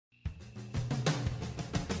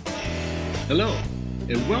Hello,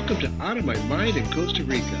 and welcome to Out of My Mind in Costa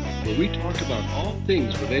Rica, where we talk about all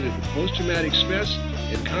things related to post-traumatic stress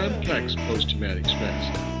and complex post-traumatic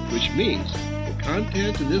stress, which means the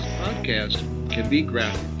content in this podcast can be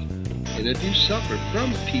graphic. And if you suffer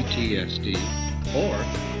from PTSD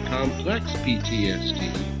or complex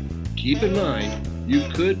PTSD, keep in mind you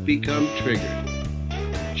could become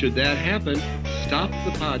triggered. Should that happen, stop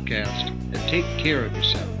the podcast and take care of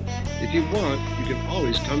yourself. If you want, you can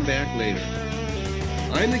always come back later.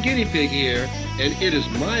 I'm the guinea pig here, and it is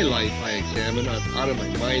my life I examine on Out of My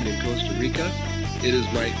Mind in Costa Rica. It is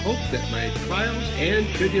my hope that my trials and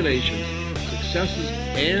tribulations, successes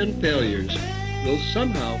and failures will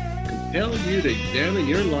somehow compel you to examine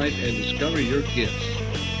your life and discover your gifts.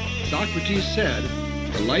 Socrates said,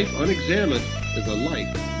 "A life unexamined is a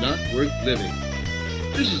life not worth living."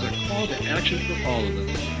 This is a call to action for all of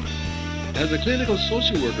us. As a clinical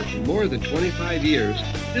social worker for more than 25 years,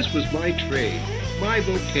 this was my trade, my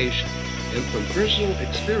vocation, and from personal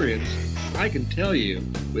experience, I can tell you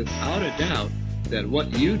without a doubt that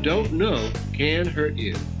what you don't know can hurt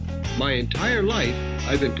you. My entire life,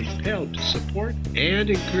 I've been compelled to support and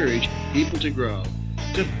encourage people to grow,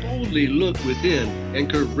 to boldly look within and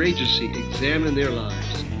courageously examine their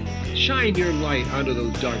lives. Shine your light onto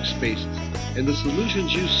those dark spaces, and the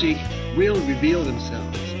solutions you seek will reveal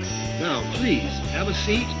themselves. Now, please have a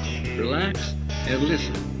seat, relax, and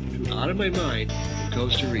listen to Out of My Mind in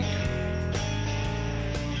Costa Rica.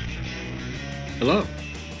 Hello,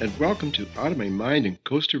 and welcome to Out of My Mind in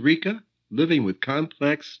Costa Rica, living with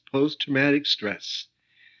complex post-traumatic stress.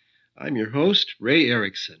 I'm your host, Ray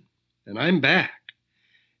Erickson, and I'm back.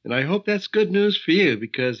 And I hope that's good news for you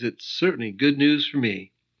because it's certainly good news for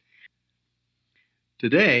me.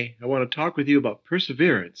 Today, I want to talk with you about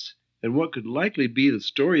perseverance and what could likely be the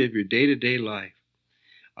story of your day-to-day life.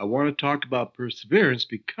 I want to talk about perseverance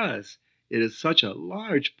because it is such a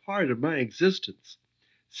large part of my existence.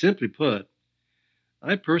 Simply put,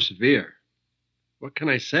 I persevere. What can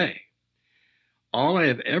I say? All I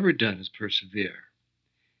have ever done is persevere.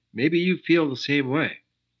 Maybe you feel the same way.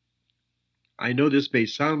 I know this may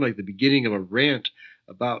sound like the beginning of a rant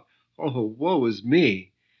about, oh, woe is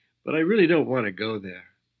me, but I really don't want to go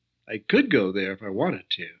there. I could go there if I wanted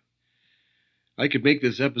to. I could make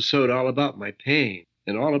this episode all about my pain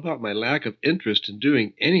and all about my lack of interest in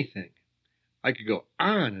doing anything. I could go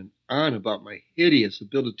on and on about my hideous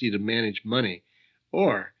ability to manage money,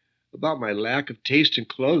 or about my lack of taste in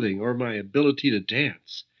clothing or my ability to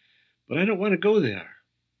dance. But I don't want to go there.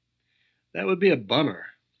 That would be a bummer,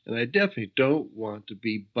 and I definitely don't want to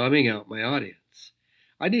be bumming out my audience.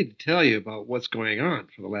 I need to tell you about what's going on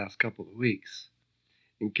for the last couple of weeks.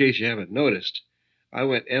 In case you haven't noticed, I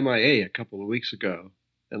went MIA a couple of weeks ago,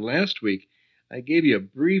 and last week I gave you a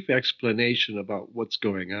brief explanation about what's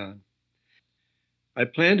going on. I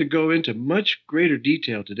plan to go into much greater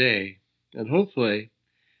detail today, and hopefully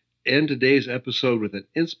end today's episode with an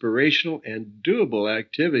inspirational and doable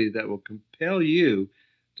activity that will compel you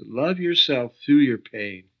to love yourself through your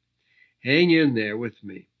pain. Hang in there with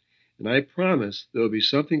me, and I promise there will be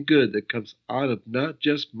something good that comes out of not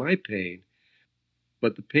just my pain,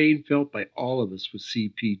 but the pain felt by all of us with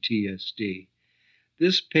CPTSD.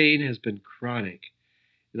 This pain has been chronic,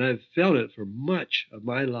 and I've felt it for much of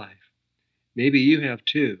my life. Maybe you have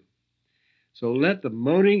too. So let the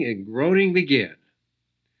moaning and groaning begin.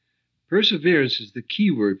 Perseverance is the key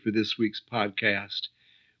word for this week's podcast.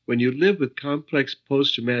 When you live with complex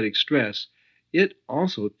post-traumatic stress, it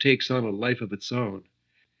also takes on a life of its own.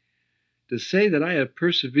 To say that I have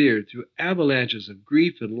persevered through avalanches of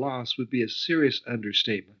grief and loss would be a serious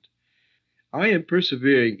understatement. I am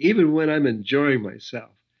persevering even when I'm enjoying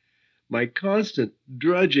myself. My constant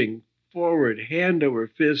drudging forward hand over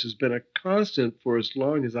fist has been a constant for as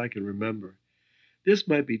long as I can remember. This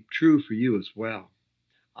might be true for you as well.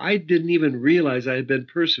 I didn't even realize I had been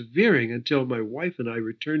persevering until my wife and I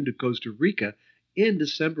returned to Costa Rica in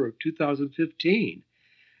December of 2015.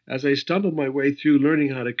 As I stumbled my way through learning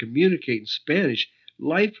how to communicate in Spanish,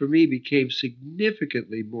 life for me became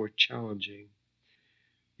significantly more challenging.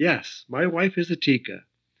 Yes, my wife is a Tica,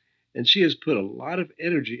 and she has put a lot of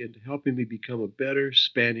energy into helping me become a better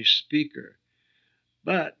Spanish speaker.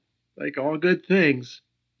 But, like all good things,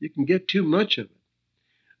 you can get too much of it.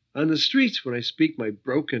 On the streets, when I speak my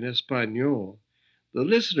broken Espanol, the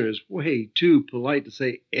listener is way too polite to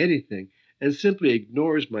say anything and simply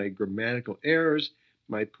ignores my grammatical errors,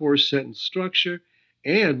 my poor sentence structure,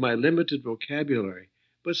 and my limited vocabulary.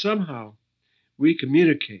 But somehow, we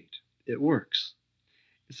communicate. It works.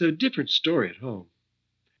 It's a different story at home.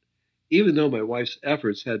 Even though my wife's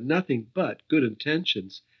efforts had nothing but good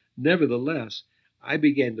intentions, nevertheless, I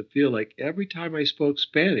began to feel like every time I spoke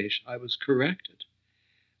Spanish, I was corrected.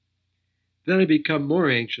 Then I became more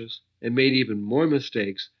anxious and made even more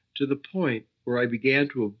mistakes to the point where I began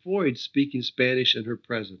to avoid speaking Spanish in her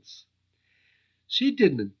presence. She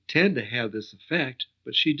didn't intend to have this effect,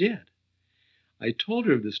 but she did. I told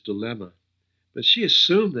her of this dilemma, but she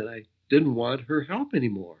assumed that I didn't want her help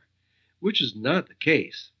anymore, which is not the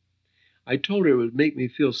case. I told her it would make me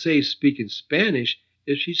feel safe speaking Spanish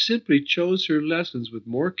if she simply chose her lessons with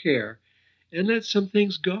more care and let some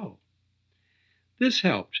things go. This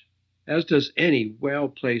helped, as does any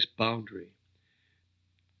well-placed boundary.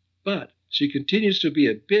 But she continues to be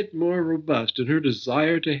a bit more robust in her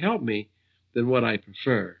desire to help me than what I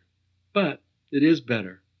prefer. But it is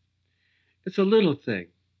better. It's a little thing,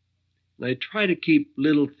 and I try to keep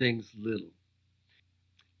little things little.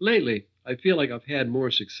 Lately, I feel like I've had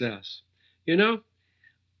more success.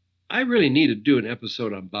 I really need to do an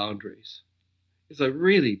episode on boundaries. It's a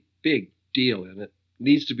really big deal, and it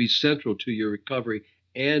needs to be central to your recovery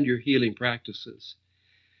and your healing practices.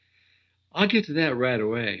 I'll get to that right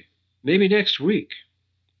away, maybe next week.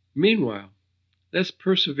 Meanwhile, let's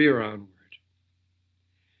persevere onward.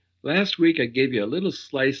 Last week, I gave you a little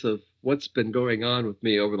slice of what's been going on with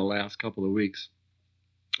me over the last couple of weeks.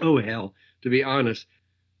 Oh, hell, to be honest,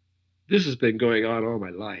 this has been going on all my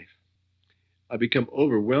life. I've become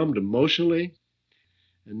overwhelmed emotionally,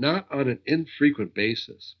 and not on an infrequent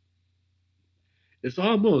basis. It's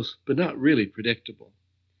almost, but not really, predictable.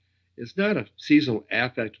 It's not a seasonal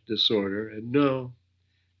affective disorder, and no,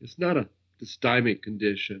 it's not a dysthymic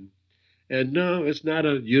condition, and no, it's not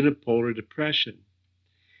a unipolar depression.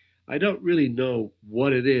 I don't really know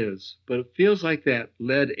what it is, but it feels like that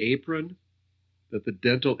lead apron that the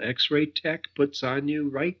dental x-ray tech puts on you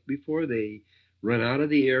right before they run out of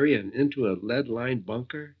the area and into a lead-lined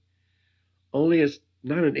bunker. Only it's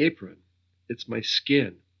not an apron, it's my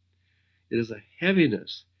skin. It is a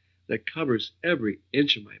heaviness that covers every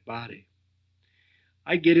inch of my body.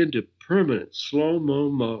 I get into permanent slow-mo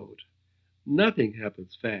mode. Nothing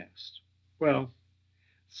happens fast. Well,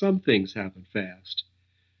 some things happen fast.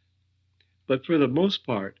 But for the most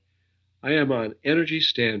part, I am on energy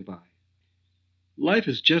standby. Life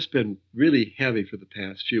has just been really heavy for the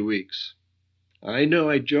past few weeks. I know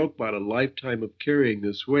I joke about a lifetime of carrying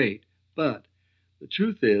this weight, but the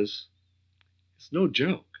truth is, it's no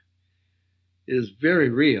joke. It is very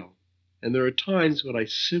real, and there are times when I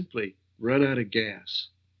simply run out of gas.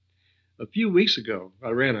 A few weeks ago, I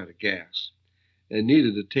ran out of gas and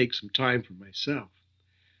needed to take some time for myself,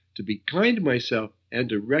 to be kind to myself and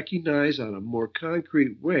to recognize on a more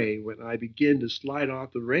concrete way when I begin to slide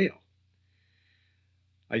off the rail.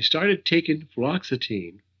 I started taking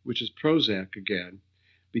fluoxetine, which is Prozac again,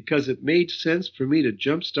 because it made sense for me to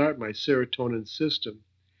jumpstart my serotonin system.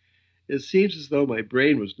 It seems as though my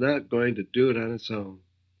brain was not going to do it on its own.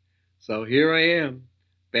 So here I am,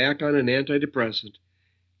 back on an antidepressant.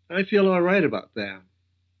 I feel all right about that.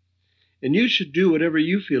 And you should do whatever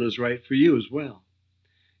you feel is right for you as well.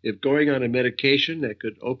 If going on a medication that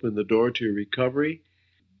could open the door to your recovery,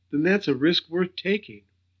 then that's a risk worth taking.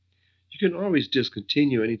 You can always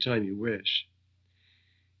discontinue anytime you wish.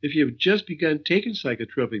 If you have just begun taking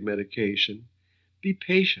psychotropic medication, be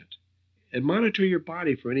patient and monitor your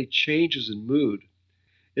body for any changes in mood.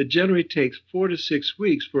 It generally takes 4 to 6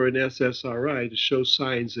 weeks for an SSRI to show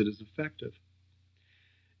signs it is effective.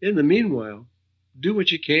 In the meanwhile, do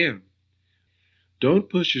what you can. Don't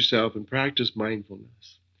push yourself and practice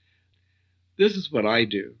mindfulness. This is what I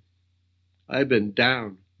do. I've been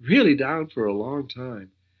down, really down for a long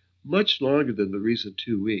time, much longer than the recent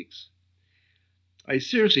 2 weeks. I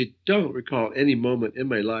seriously don't recall any moment in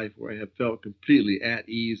my life where I have felt completely at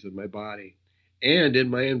ease in my body and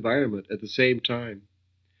in my environment at the same time.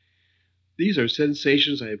 These are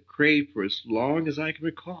sensations I have craved for as long as I can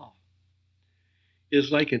recall. It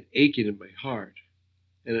is like an aching in my heart,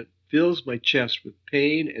 and it fills my chest with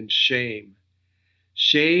pain and shame.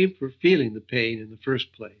 Shame for feeling the pain in the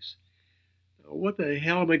first place. Now, what the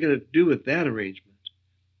hell am I going to do with that arrangement?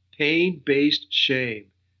 Pain-based shame.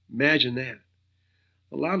 Imagine that.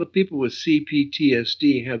 A lot of people with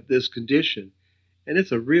CPTSD have this condition, and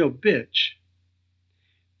it's a real bitch.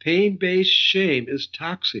 Pain-based shame is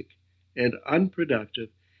toxic and unproductive,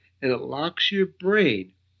 and it locks your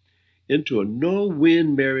brain into a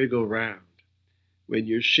no-win merry-go-round. When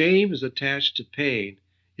your shame is attached to pain,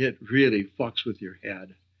 it really fucks with your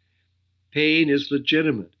head. Pain is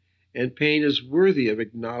legitimate, and pain is worthy of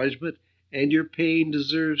acknowledgement, and your pain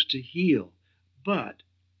deserves to heal. But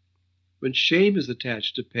when shame is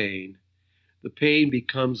attached to pain, the pain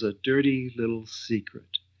becomes a dirty little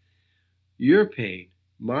secret. Your pain,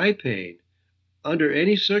 my pain, under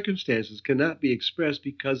any circumstances cannot be expressed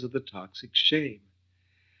because of the toxic shame.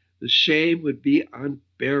 The shame would be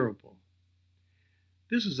unbearable.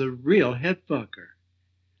 This is a real headfucker.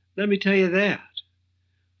 Let me tell you that.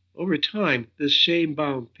 Over time, this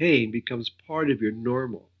shame-bound pain becomes part of your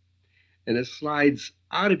normal, and it slides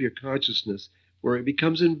out of your consciousness where it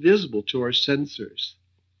becomes invisible to our sensors.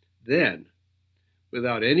 Then,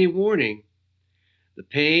 without any warning, the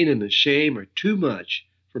pain and the shame are too much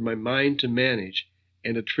for my mind to manage,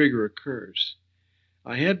 and a trigger occurs.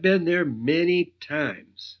 I have been there many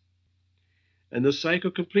times. And the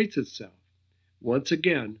cycle completes itself. Once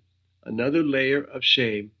again, another layer of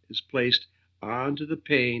shame is placed onto the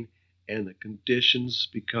pain, and the conditions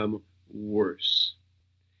become worse.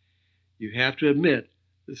 You have to admit,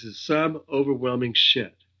 this is some overwhelming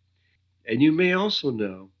shit. And you may also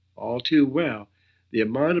know, all too well, the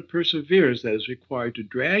amount of perseverance that is required to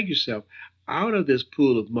drag yourself out of this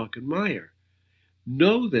pool of muck and mire.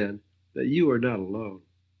 Know then that you are not alone,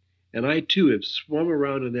 and I too have swum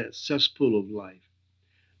around in that cesspool of life.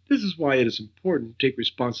 This is why it is important to take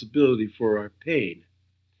responsibility for our pain.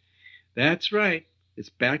 That's right, it's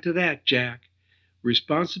back to that, Jack.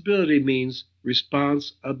 Responsibility means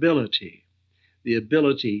responsibility, the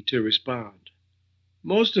ability to respond.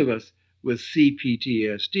 Most of us with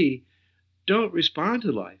CPTSD don't respond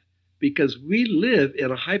to life because we live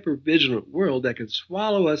in a hypervigilant world that can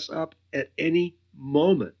swallow us up at any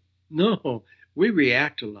moment. No, we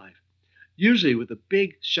react to life, usually with a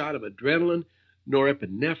big shot of adrenaline,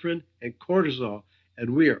 norepinephrine, and cortisol, and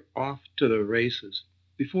we are off to the races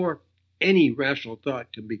before any rational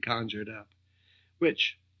thought can be conjured up,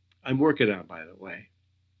 which I'm working on, by the way.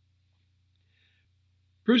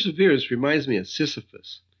 Perseverance reminds me of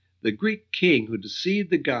Sisyphus, the Greek king who deceived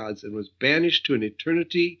the gods and was banished to an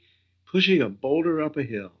eternity pushing a boulder up a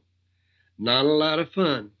hill. Not a lot of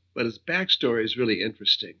fun, but his backstory is really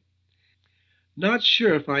interesting. Not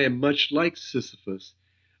sure if I am much like Sisyphus,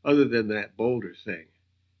 other than that boulder thing,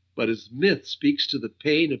 but his myth speaks to the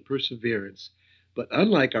pain of perseverance. But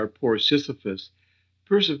unlike our poor Sisyphus,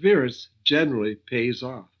 perseverance generally pays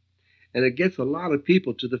off, and it gets a lot of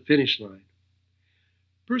people to the finish line.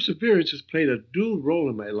 Perseverance has played a dual role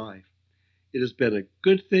in my life. It has been a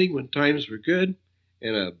good thing when times were good,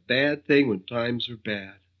 and a bad thing when times were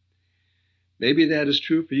bad. Maybe that is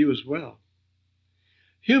true for you as well.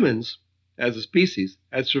 Humans, as a species,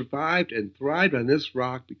 have survived and thrived on this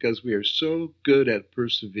rock because we are so good at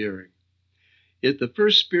persevering. If the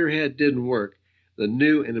first spearhead didn't work, the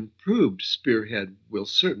new and improved spearhead will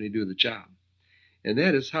certainly do the job. And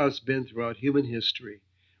that is how it's been throughout human history,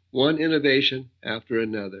 one innovation after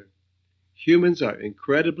another. Humans are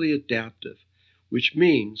incredibly adaptive, which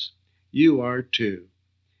means you are too.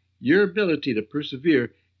 Your ability to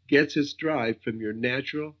persevere gets its drive from your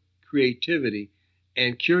natural creativity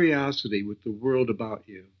and curiosity with the world about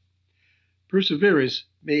you. Perseverance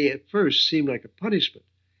may at first seem like a punishment,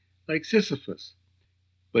 like Sisyphus,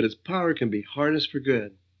 but its power can be harnessed for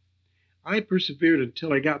good. I persevered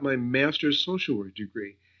until I got my master's social work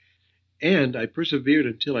degree, and I persevered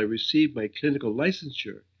until I received my clinical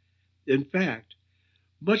licensure. In fact,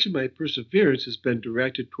 much of my perseverance has been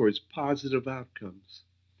directed towards positive outcomes.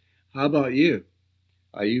 How about you?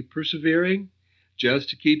 Are you persevering just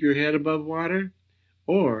to keep your head above water?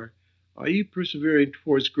 Or are you persevering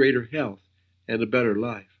towards greater health and a better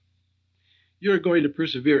life? You are going to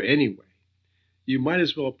persevere anyway. You might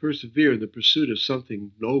as well persevere in the pursuit of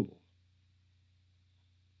something noble.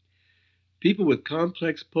 People with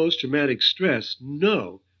complex post-traumatic stress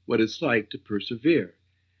know what it's like to persevere.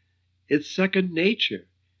 It's second nature,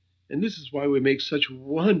 and this is why we make such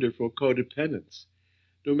wonderful codependents.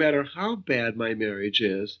 No matter how bad my marriage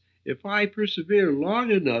is, if I persevere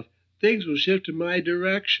long enough, things will shift in my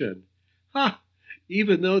direction. Ha!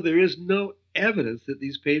 Even though there is no evidence that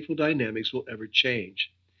these painful dynamics will ever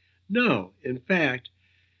change. No, in fact,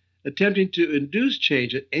 attempting to induce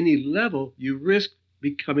change at any level, you risk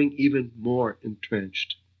becoming even more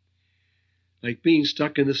entrenched. Like being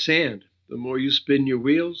stuck in the sand, the more you spin your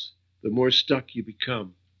wheels, the more stuck you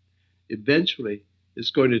become. Eventually,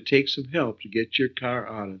 it's going to take some help to get your car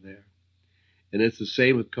out of there. And it's the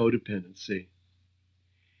same with codependency.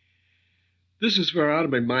 This is where Out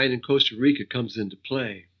of My Mind in Costa Rica comes into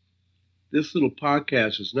play. This little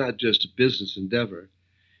podcast is not just a business endeavor.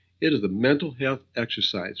 It is a mental health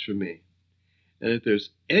exercise for me. And if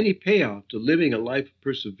there's any payoff to living a life of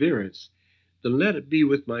perseverance, then let it be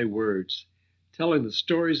with my words, telling the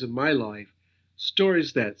stories of my life,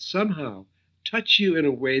 stories that somehow touch you in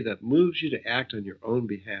a way that moves you to act on your own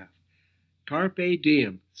behalf. Carpe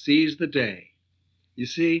diem, seize the day. You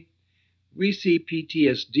see, we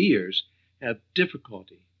CPTSDers have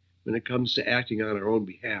difficulty when it comes to acting on our own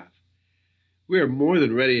behalf. We are more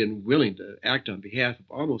than ready and willing to act on behalf of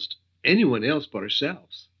almost anyone else but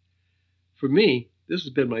ourselves. For me, this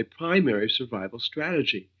has been my primary survival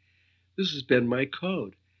strategy. This has been my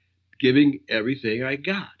code, giving everything I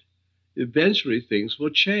got. Eventually, things will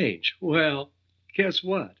change. Well, guess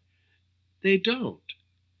what? They don't.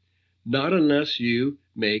 Not unless you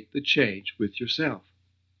make the change with yourself.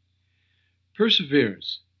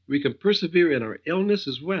 Perseverance. We can persevere in our illness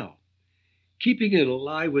as well, keeping it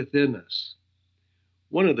alive within us.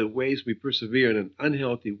 One of the ways we persevere in an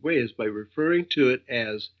unhealthy way is by referring to it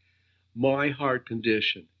as my heart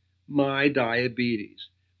condition, my diabetes,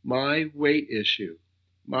 my weight issue,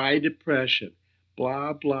 my depression,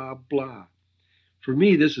 blah, blah, blah. For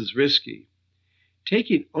me, this is risky.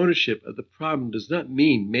 Taking ownership of the problem does not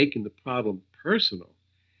mean making the problem personal.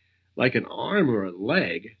 Like an arm or a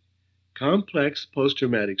leg, complex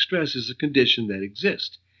post-traumatic stress is a condition that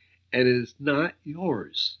exists, and it is not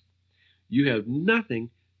yours. You have nothing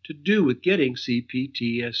to do with getting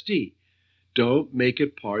CPTSD. Don't make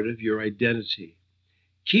it part of your identity.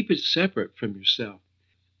 Keep it separate from yourself.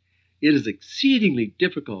 It is exceedingly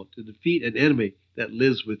difficult to defeat an enemy that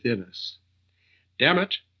lives within us. Damn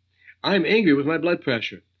it, I'm angry with my blood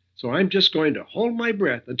pressure, so I'm just going to hold my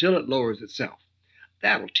breath until it lowers itself.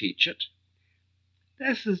 That'll teach it.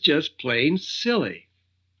 This is just plain silly.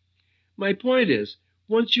 My point is,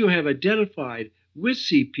 once you have identified with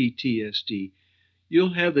CPTSD,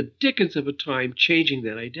 you'll have the dickens of a time changing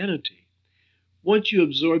that identity. Once you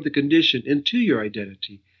absorb the condition into your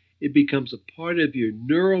identity, it becomes a part of your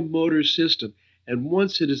neuromotor system, and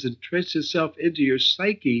once it has entrenched itself into your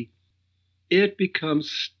psyche, it becomes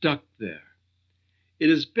stuck there. It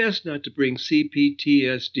is best not to bring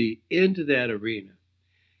CPTSD into that arena.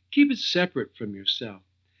 Keep it separate from yourself.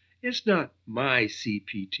 It's not my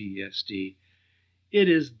CPTSD. It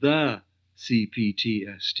is the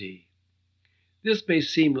CPTSD. This may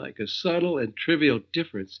seem like a subtle and trivial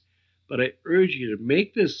difference, but I urge you to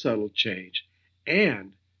make this subtle change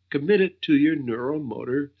and commit it to your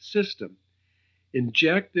neuromotor system.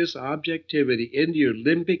 Inject this objectivity into your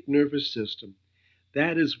limbic nervous system.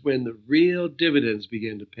 That is when the real dividends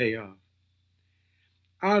begin to pay off.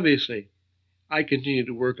 Obviously, I continue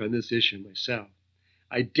to work on this issue myself.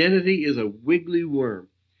 Identity is a wiggly worm,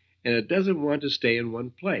 and it doesn't want to stay in one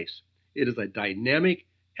place. It is a dynamic,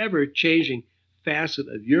 ever-changing facet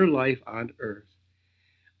of your life on Earth.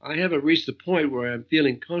 I haven't reached the point where I'm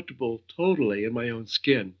feeling comfortable totally in my own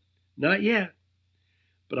skin. Not yet.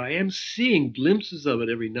 But I am seeing glimpses of it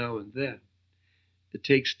every now and then. It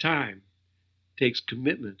takes time, takes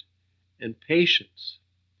commitment, and patience.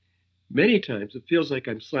 Many times it feels like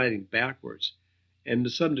I'm sliding backwards, and to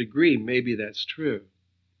some degree maybe that's true.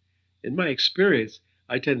 In my experience,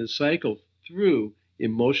 I tend to cycle through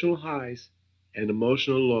emotional highs and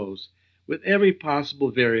emotional lows, with every possible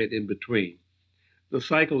variant in between. The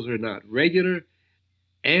cycles are not regular,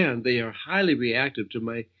 and they are highly reactive to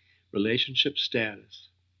my relationship status.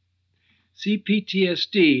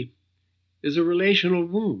 CPTSD is a relational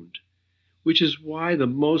wound, which is why the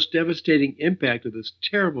most devastating impact of this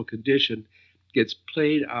terrible condition gets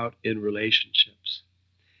played out in relationships.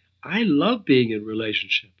 I love being in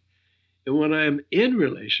relationship, and when I am in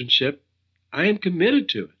relationship, I am committed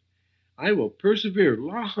to it. I will persevere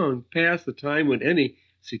long past the time when any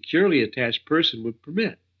securely attached person would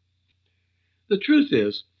permit. The truth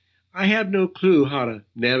is, I have no clue how to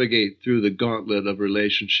navigate through the gauntlet of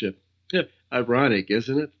relationship. Ironic,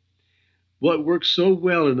 isn't it? What works so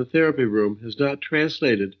well in the therapy room has not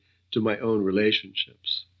translated to my own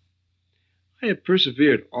relationships. I have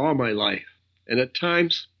persevered all my life, and at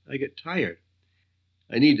times I get tired.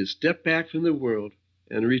 I need to step back from the world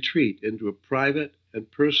and retreat into a private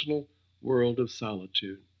and personal world of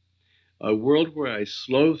solitude, a world where I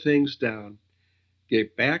slow things down,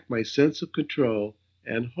 get back my sense of control,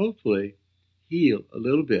 and hopefully heal a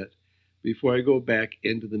little bit before I go back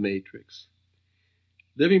into the matrix.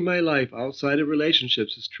 Living my life outside of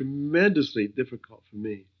relationships is tremendously difficult for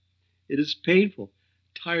me. It is painful,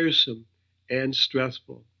 tiresome, and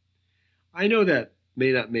stressful. I know that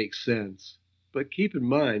may not make sense, but keep in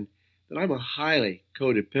mind that I'm a highly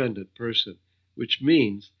codependent person, which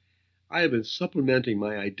means I have been supplementing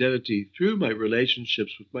my identity through my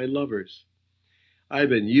relationships with my lovers. I've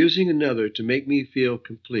been using another to make me feel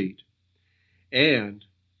complete. And,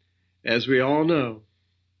 as we all know,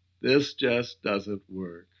 this just doesn't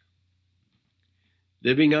work.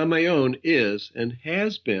 Living on my own is and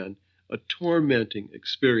has been a tormenting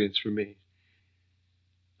experience for me.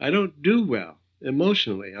 I don't do well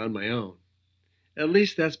emotionally on my own. At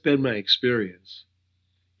least that's been my experience.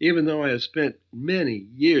 Even though I have spent many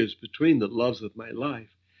years between the loves of my life,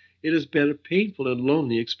 it has been a painful and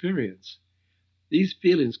lonely experience. These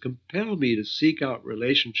feelings compel me to seek out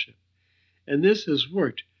relationship, and this has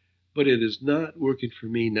worked, but it is not working for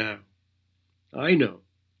me now. I know,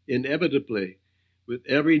 inevitably, with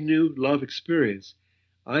every new love experience,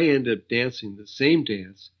 I end up dancing the same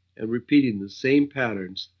dance and repeating the same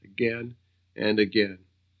patterns again and again.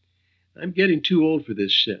 I'm getting too old for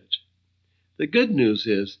this shit. The good news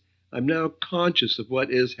is I'm now conscious of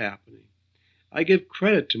what is happening. I give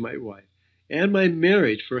credit to my wife and my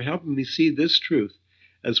marriage for helping me see this truth,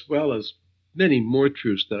 as well as many more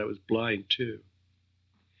truths that I was blind to.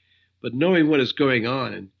 But knowing what is going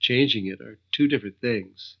on and changing it are two different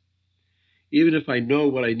things. Even if I know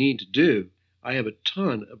what I need to do, I have a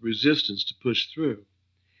ton of resistance to push through.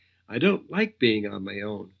 I don't like being on my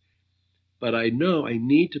own, but I know I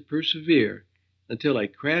need to persevere until I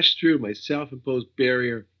crash through my self-imposed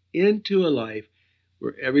barrier into a life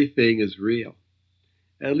where everything is real.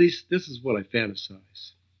 At least this is what I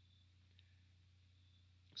fantasize.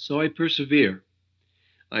 So I persevere.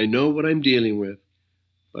 I know what I'm dealing with,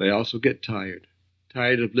 but I also get tired.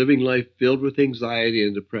 Tired of living life filled with anxiety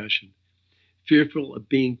and depression. Fearful of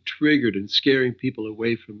being triggered and scaring people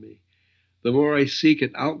away from me. The more I seek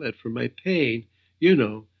an outlet for my pain,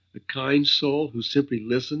 a kind soul who simply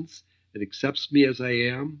listens and accepts me as I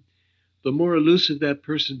am, the more elusive that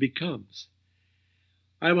person becomes.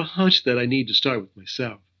 I have a hunch that I need to start with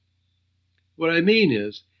myself. What I mean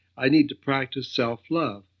is, I need to practice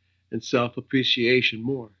self-love and self-appreciation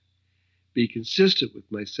more. Be consistent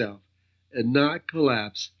with myself and not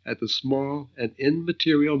collapse at the small and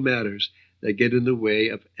immaterial matters that get in the way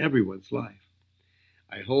of everyone's life.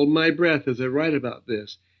 I hold my breath as I write about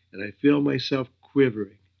this, and I feel myself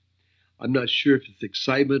quivering. I'm not sure if it's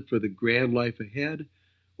excitement for the grand life ahead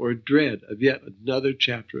or dread of yet another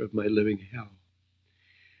chapter of my living hell.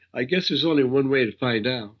 I guess there's only one way to find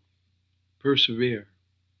out. Persevere.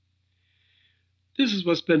 This is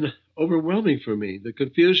what's been overwhelming for me. The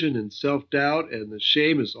confusion and self-doubt and the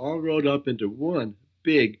shame is all rolled up into one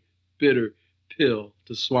big, bitter pill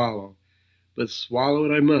to swallow. But swallow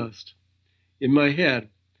it I must. In my head,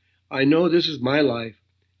 I know this is my life,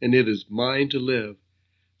 and it is mine to live.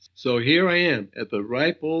 So here I am at the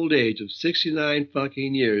ripe old age of 69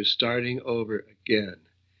 fucking years starting over again.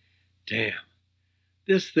 Damn,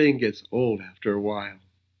 this thing gets old after a while.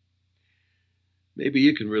 Maybe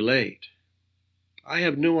you can relate. I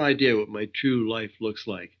have no idea what my true life looks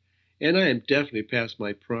like, and I am definitely past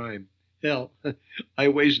my prime. Hell, I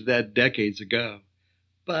wasted that decades ago.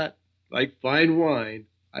 But, like fine wine,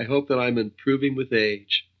 I hope that I'm improving with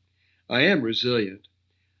age. I am resilient.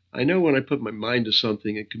 I know when I put my mind to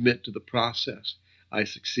something and commit to the process, I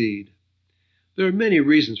succeed. There are many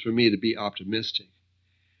reasons for me to be optimistic,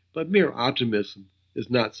 but mere optimism is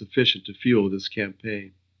not sufficient to fuel this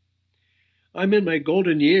campaign. I'm in my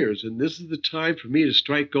golden years, and this is the time for me to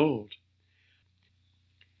strike gold.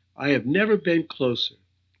 I have never been closer,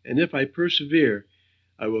 and if I persevere,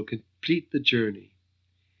 I will complete the journey.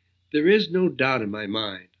 There is no doubt in my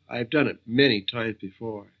mind. I have done it many times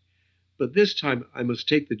before, but this time I must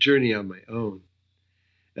take the journey on my own.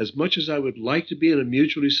 As much as I would like to be in a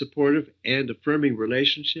mutually supportive and affirming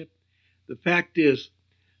relationship, the fact is,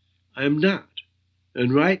 I am not.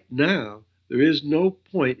 And right now, there is no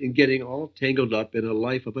point in getting all tangled up in a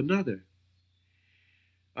life of another.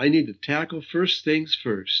 I need to tackle first things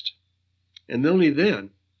first, and only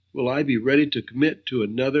then will I be ready to commit to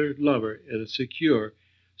another lover in a secure,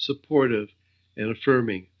 supportive, and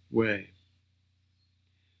affirming way.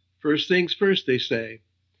 First things first, they say.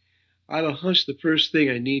 I have a hunch the first thing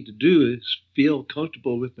I need to do is feel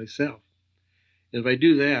comfortable with myself. And if I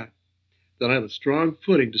do that, then I have a strong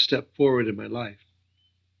footing to step forward in my life.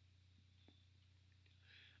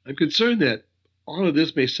 I'm concerned that all of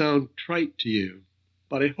this may sound trite to you,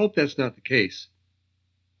 but I hope that's not the case.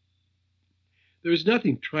 There is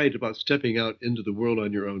nothing trite about stepping out into the world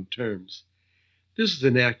on your own terms. This is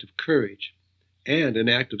an act of courage and an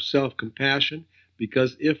act of self-compassion,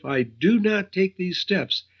 because if I do not take these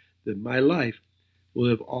steps, then my life will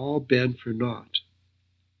have all been for naught.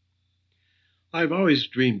 I've always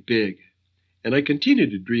dreamed big, and I continue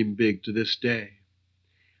to dream big to this day.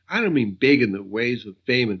 I don't mean big in the ways of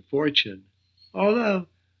fame and fortune, although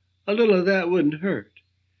a little of that wouldn't hurt.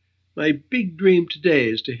 My big dream today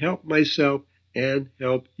is to help myself and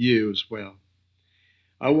help you as well.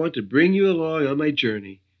 I want to bring you along on my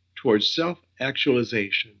journey towards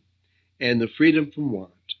self-actualization and the freedom from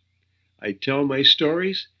want. I tell my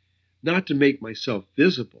stories not to make myself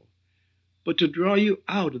visible, but to draw you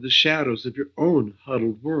out of the shadows of your own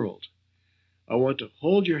huddled world. I want to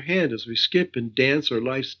hold your hand as we skip and dance our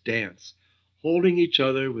life's dance, holding each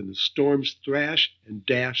other when the storms thrash and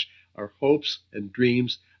dash our hopes and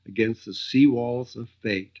dreams against the sea walls of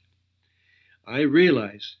fate. I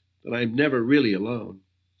realize that I'm never really alone,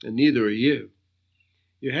 and neither are you.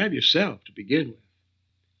 You have yourself to begin with.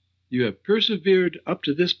 You have persevered up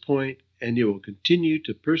to this point, and you will continue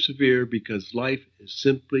to persevere because life is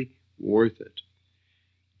simply worth it.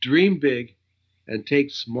 Dream big and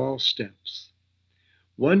take small steps.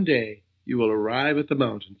 One day you will arrive at the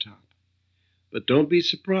mountaintop, but don't be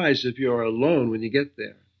surprised if you are alone when you get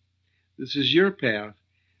there. This is your path.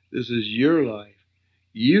 This is your life.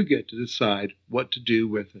 You get to decide what to do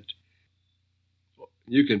with it.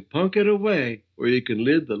 You can punk it away, or you can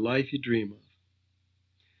live the life you dream of.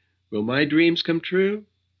 Will my dreams come true?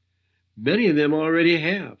 Many of them already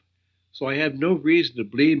have, so I have no reason to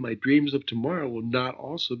believe my dreams of tomorrow will not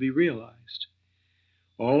also be realized.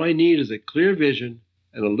 All I need is a clear vision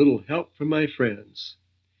and a little help from my friends.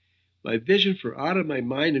 My vision for Out of My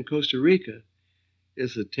Mind in Costa Rica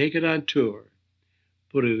is to take it on tour,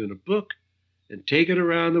 put it in a book, and take it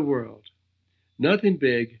around the world. Nothing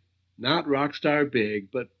big, not rock star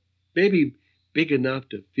big, but maybe big enough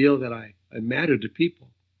to feel that I matter to people,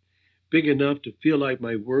 big enough to feel like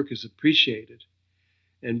my work is appreciated,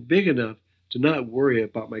 and big enough to not worry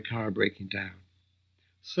about my car breaking down.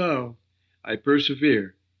 So I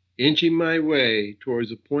persevere, inching my way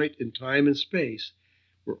towards a point in time and space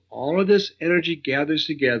where all of this energy gathers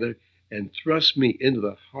together and thrusts me into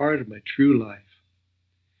the heart of my true life.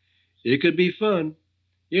 It could be fun.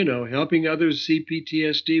 Helping others see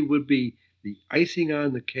PTSD would be the icing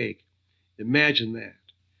on the cake. Imagine that.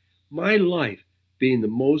 My life being the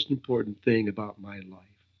most important thing about my life.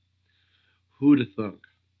 Who'd have thunk?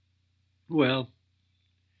 Well,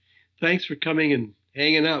 thanks for coming and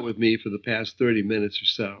hanging out with me for the past 30 minutes or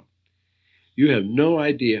so. You have no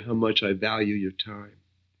idea how much I value your time.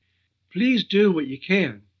 Please do what you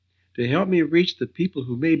can to help me reach the people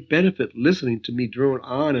who may benefit listening to me drone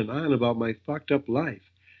on and on about my fucked up life.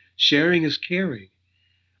 Sharing is caring.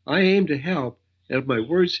 I aim to help, and if my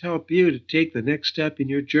words help you to take the next step in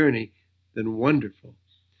your journey, then wonderful.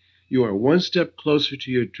 You are one step closer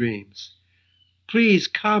to your dreams. Please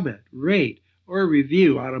comment, rate, or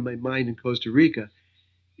review Out of My Mind in Costa Rica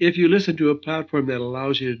if you listen to a platform that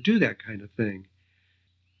allows you to do that kind of thing.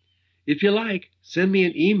 If you like, send me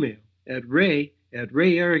an email at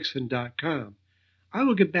ray@rayerickson.com. I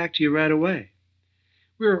will get back to you right away.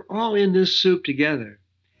 We're all in this soup together,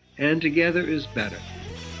 and together is better.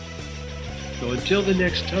 So until the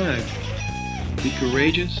next time, be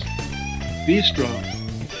courageous, be strong,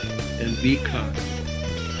 and be kind.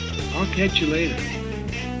 I'll catch you later.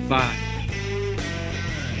 Bye.